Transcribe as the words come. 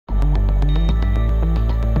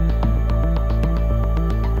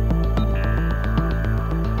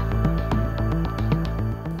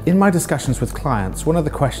In my discussions with clients, one of the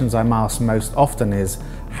questions I'm asked most often is,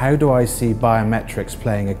 how do I see biometrics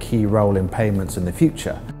playing a key role in payments in the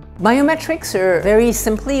future? Biometrics are very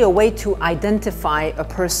simply a way to identify a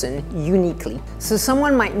person uniquely. So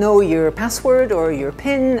someone might know your password or your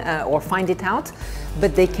PIN or find it out,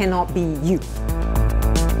 but they cannot be you.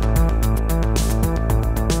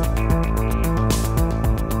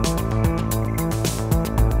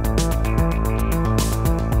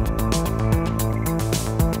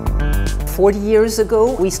 "40 years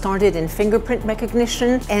ago, we started in fingerprint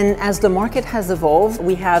recognition, and as the market has evolved,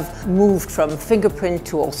 we have moved from fingerprint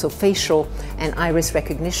to also facial and iris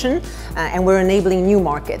recognition, and we're enabling new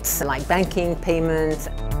markets like banking, payments.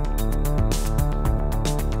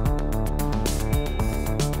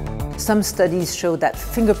 Some studies show that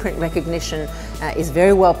fingerprint recognition is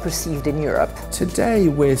very well perceived in Europe. Today,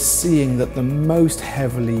 we're seeing that the most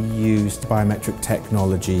heavily used biometric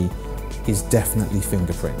technology is definitely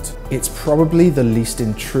fingerprint. It's probably the least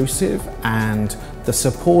intrusive, and the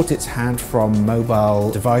support it's had from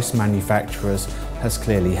mobile device manufacturers has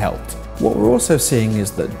clearly helped. What we're also seeing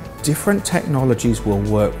is that different technologies will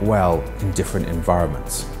work well in different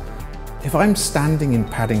environments. If I'm standing in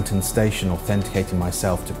Paddington Station authenticating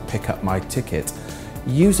myself to pick up my ticket,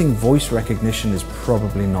 using voice recognition is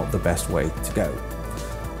probably not the best way to go.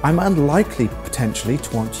 I'm unlikely potentially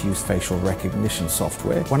to want to use facial recognition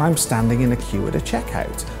software when I'm standing in a queue at a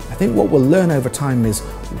checkout. I think what we'll learn over time is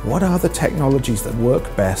what are the technologies that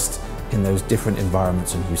work best in those different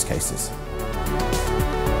environments and use cases.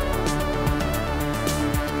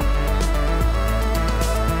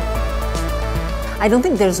 I don't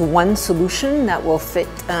think there's one solution that will fit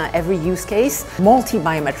every use case.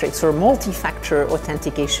 Multi-biometrics or multi-factor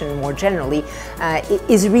authentication more generally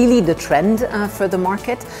is really the trend for the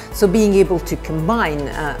market. So being able to combine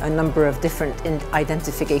a number of different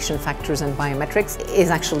identification factors and biometrics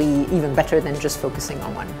is actually even better than just focusing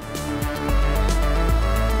on one.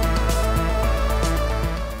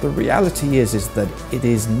 The reality is that it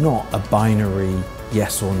is not a binary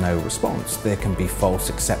yes or no response. There can be false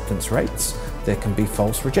acceptance rates, there can be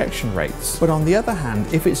false rejection rates. But on the other hand,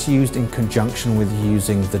 if it's used in conjunction with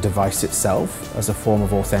using the device itself as a form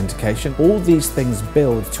of authentication, all these things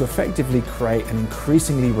build to effectively create an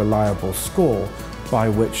increasingly reliable score by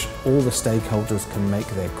which all the stakeholders can make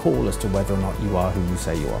their call as to whether or not you are who you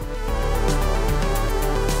say you are.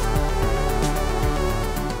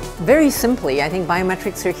 Very simply, I think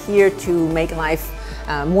biometrics are here to make life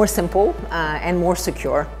more simple and more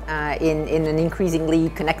secure in an increasingly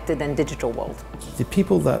connected and digital world. The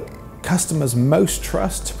people that customers most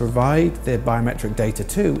trust to provide their biometric data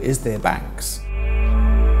to is their banks.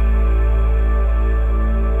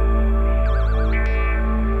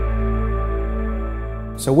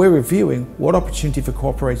 So we're reviewing what opportunity for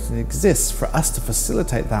cooperation exists for us to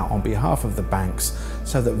facilitate that on behalf of the banks,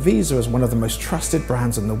 so that Visa, as one of the most trusted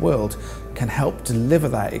brands in the world, can help deliver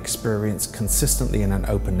that experience consistently in an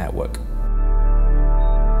open network.